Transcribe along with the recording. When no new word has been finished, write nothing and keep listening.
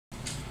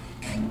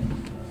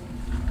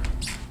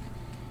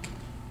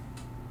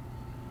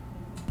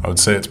I would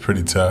say it's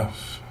pretty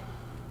tough.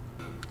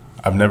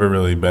 I've never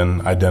really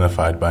been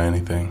identified by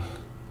anything,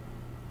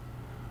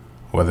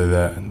 whether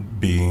that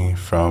be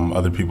from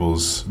other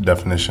people's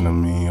definition of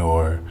me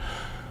or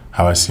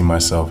how I see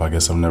myself. I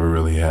guess I've never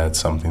really had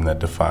something that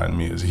defined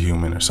me as a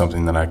human, or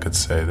something that I could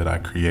say that I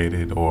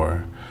created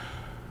or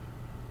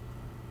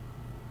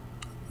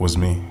was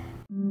me.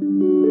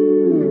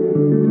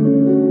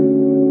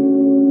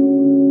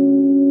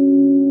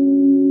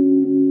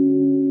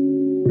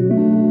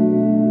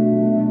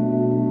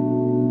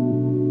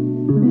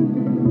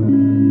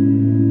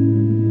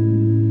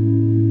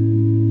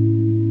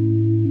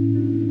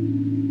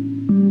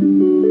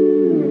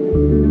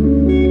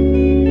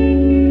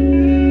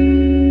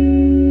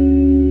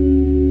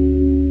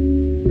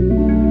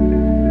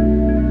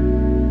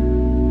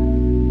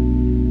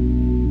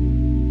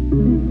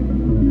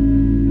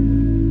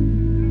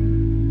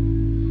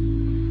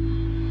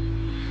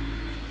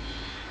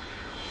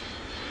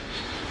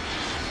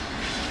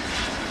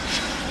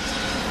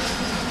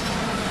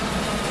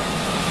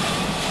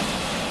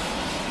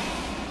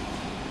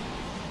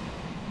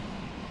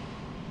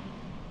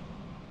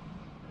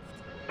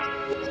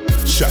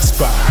 Shots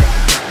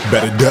fired,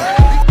 better duck.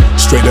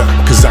 Straight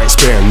up, cause I ain't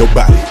sparing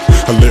nobody.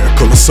 A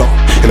lyrical assault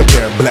in a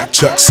pair of black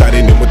chucks,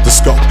 sighting in with the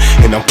scope.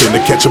 And I'm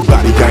finna catch a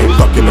body, I ain't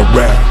fucking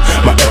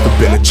around. My effort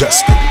been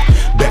adjusted,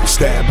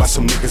 backstabbed by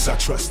some niggas I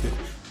trusted.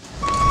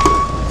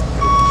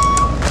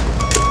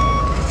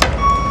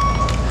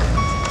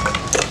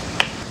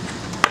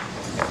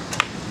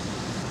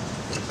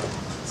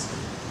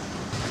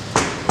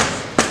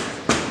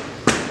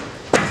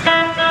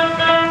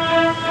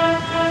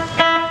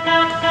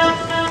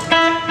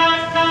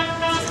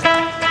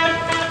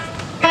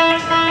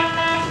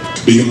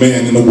 Be a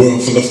man in a world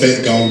full of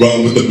fake, gon'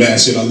 run with the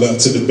mass. Shit, I love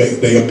to debate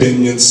their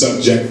opinions,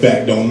 subject,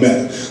 fact, don't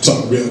matter.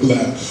 Talk real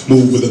loud,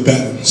 move with a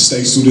pattern.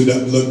 Stay suited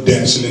up, look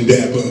dashing and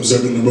dapper,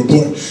 observing the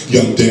report.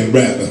 Young Dan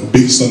Rattler,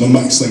 beast on the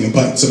mic, slinging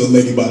pipe to the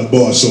lady by the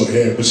bar. Short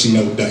hair, but she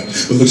no dyke.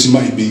 But look, she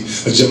might be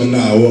a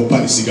Gemini or a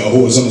Pisces. Got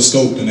whores on the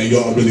scope, and they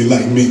all really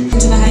like me. To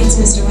the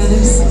heights, Mr.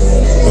 Weathers.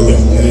 Hello,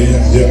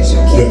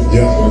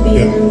 yeah. We'll be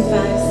in room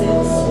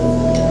 5-6.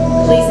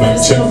 Please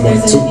let us know if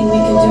there's anything we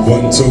can do.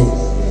 1,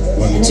 2.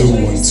 1, 2,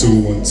 1, 2,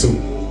 1, 2.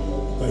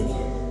 Thank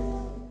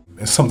you.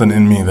 There's something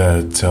in me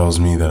that tells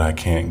me that I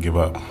can't give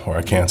up or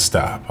I can't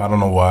stop. I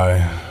don't know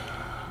why.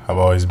 I've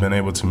always been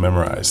able to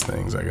memorize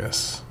things, I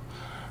guess.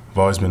 I've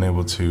always been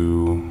able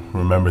to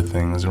remember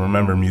things and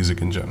remember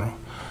music in general.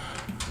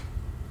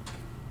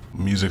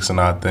 Music's an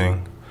odd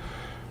thing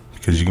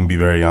because you can be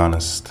very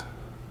honest,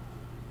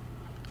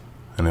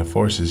 and it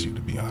forces you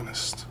to be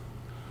honest.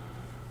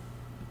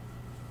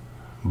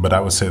 But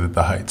I would say that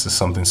the heights is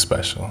something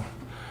special.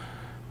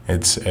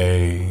 It's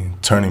a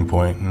turning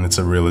point, and it's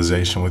a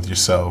realization with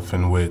yourself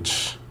in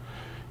which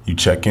you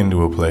check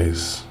into a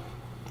place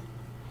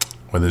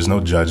where there's no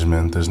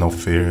judgment, there's no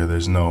fear,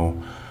 there's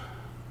no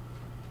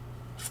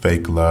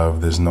fake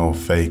love, there's no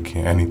fake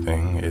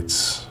anything.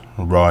 It's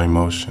raw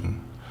emotion.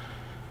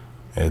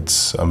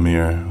 It's a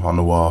mirror on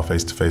the wall,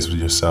 face to face with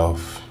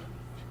yourself.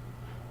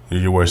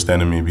 You're your worst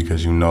enemy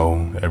because you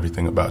know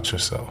everything about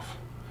yourself.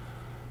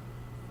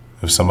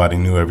 If somebody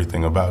knew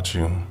everything about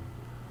you,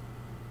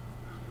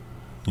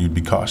 you'd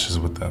be cautious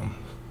with them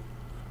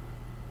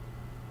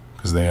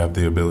because they have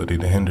the ability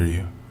to hinder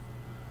you.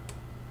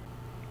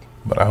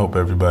 But I hope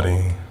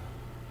everybody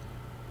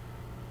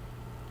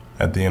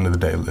at the end of the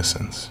day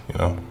listens, you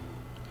know?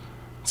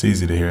 It's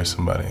easy to hear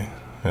somebody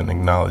and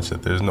acknowledge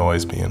that there's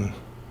noise being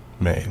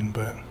made,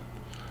 but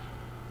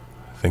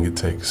I think it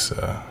takes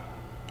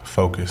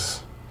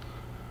focus,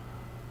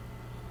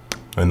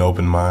 an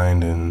open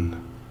mind,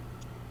 and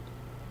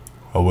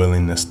a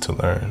willingness to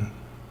learn,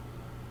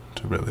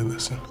 to really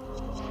listen.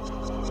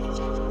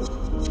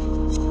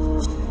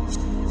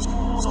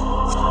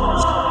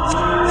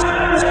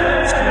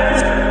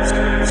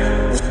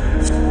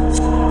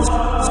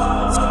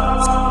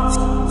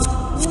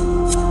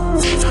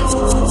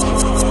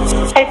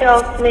 Hey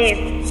girls,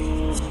 please.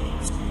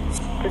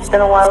 It's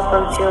been a while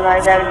since you and I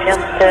had a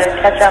chance to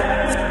catch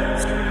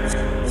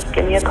up.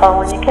 Give me a call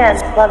when you can.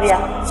 Love ya.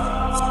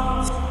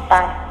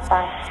 Bye.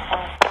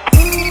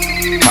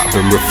 I've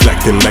been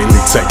reflecting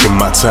lately, taking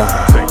my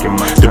time,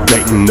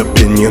 debating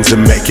opinions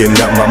and making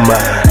up my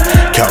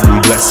mind.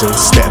 Counting blessings,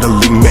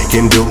 steadily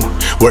making do,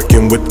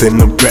 working within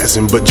the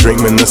present but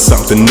dreaming of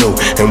something new.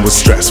 And was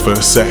stressed for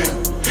a sec,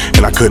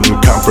 and I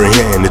couldn't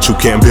comprehend that you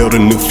can't build a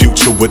new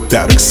future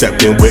without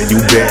accepting where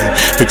you've been.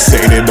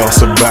 Fixated on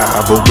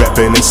survival,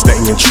 repping and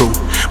staying true.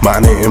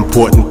 Minor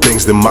important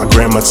things that my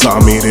grandma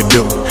taught me to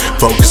do.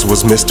 Focus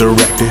was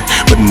misdirected,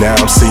 but now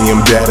I'm seeing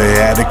better.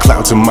 Added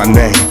clout to my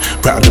name,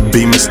 proud to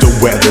be Mr.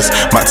 Weathers.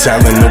 My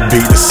talent will be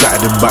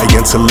decided by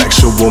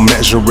intellectual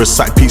measure.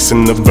 Recite peace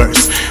in the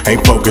verse,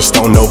 ain't focused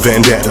on no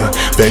vendetta.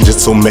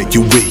 Vengeance will make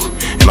you weak,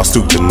 and I'll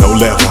stoop to no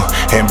level.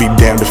 And be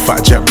damned if I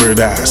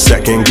jeopardize,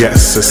 second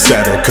guess,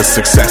 etc. Cause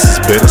success is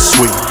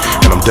bittersweet,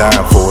 and I'm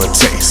dying for a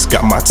taste.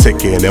 Got my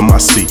ticket in my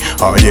seat,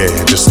 oh yeah,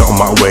 just on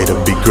my way to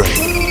be great.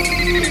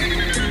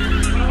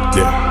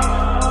 Yeah.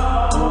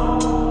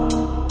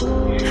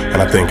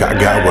 and I think I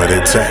got what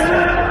it takes.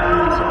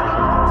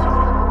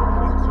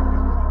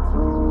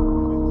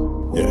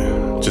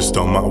 Yeah, just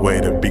on my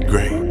way to be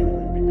great.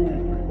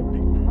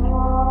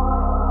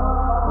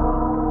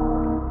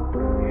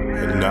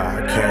 And now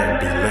I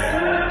can't be late.